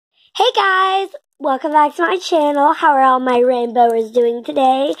Hey guys, welcome back to my channel. How are all my rainbowers doing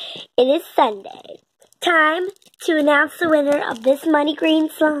today? It is Sunday. Time to announce the winner of this money green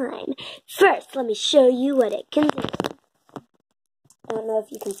slime. First, let me show you what it can do. I don't know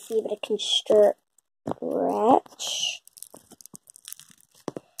if you can see, but it can stretch.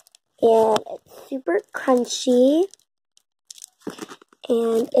 And it's super crunchy.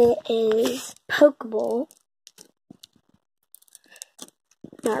 And it is pokeable.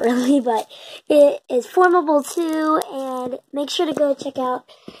 Not really, but it is formable too, and make sure to go check out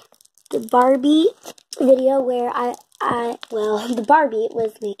the Barbie video where the Barbie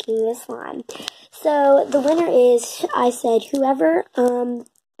was making this slime. So the winner is, I said, whoever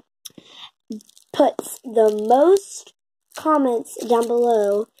puts the most comments down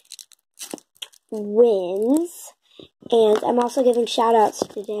below wins. And I'm also giving shout outs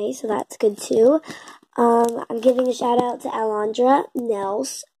today, so that's good too. I'm giving a shout out to Alondra,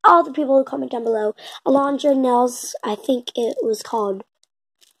 Nels, all the people who comment down below. Alondra, Nels, I think it was called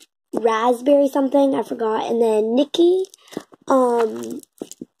Raspberry something, I forgot. And then Nikki, and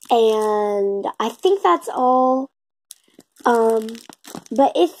I think that's all.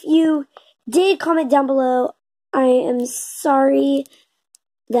 But if you did comment down below, I am sorry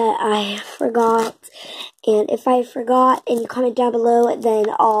that I forgot. And if I forgot and you comment down below, then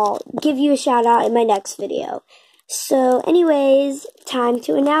I'll give you a shout out in my next video. So anyways, time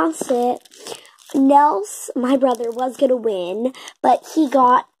to announce it. Nels, my brother, was going to win, but he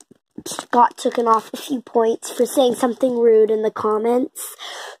got taken off a few points for saying something rude in the comments.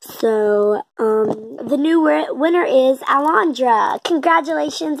 So, the new winner is Alondra.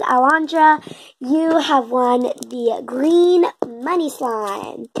 Congratulations, Alondra. You have won the green money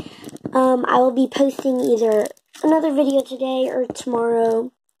slime. I will be posting either another video today or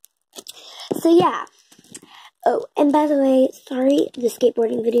tomorrow. So, yeah. Oh, and by the way, sorry, the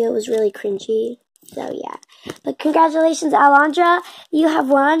skateboarding video was really cringy. So, yeah. But congratulations, Alondra. You have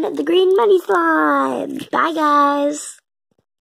won the green money slime. Bye, guys.